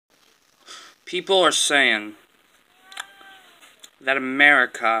People are saying that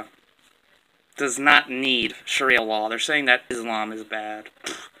America does not need Sharia law. They're saying that Islam is bad.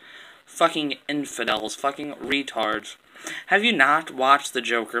 Fucking infidels. Fucking retards. Have you not watched the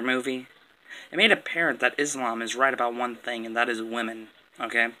Joker movie? It made apparent that Islam is right about one thing, and that is women.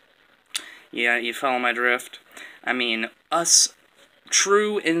 Okay? Yeah, you follow my drift? I mean, us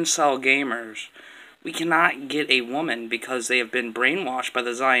true incel gamers, we cannot get a woman because they have been brainwashed by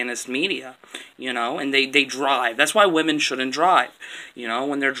the Zionist media, you know, and they drive. That's why women shouldn't drive. You know,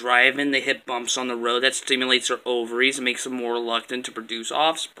 when they're driving, they hit bumps on the road. That stimulates their ovaries and makes them more reluctant to produce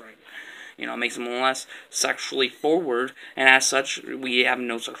offspring. You know, it makes them less sexually forward, and as such, we have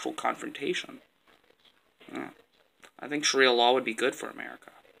no sexual confrontation. Yeah. I think Sharia law would be good for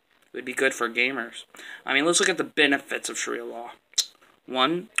America. It would be good for gamers. I mean, let's look at the benefits of Sharia law.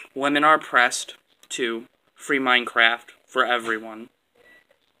 1, women are oppressed. 2, free Minecraft for everyone.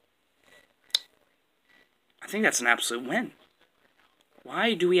 I think that's an absolute win.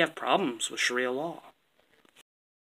 Why do we have problems with Sharia law?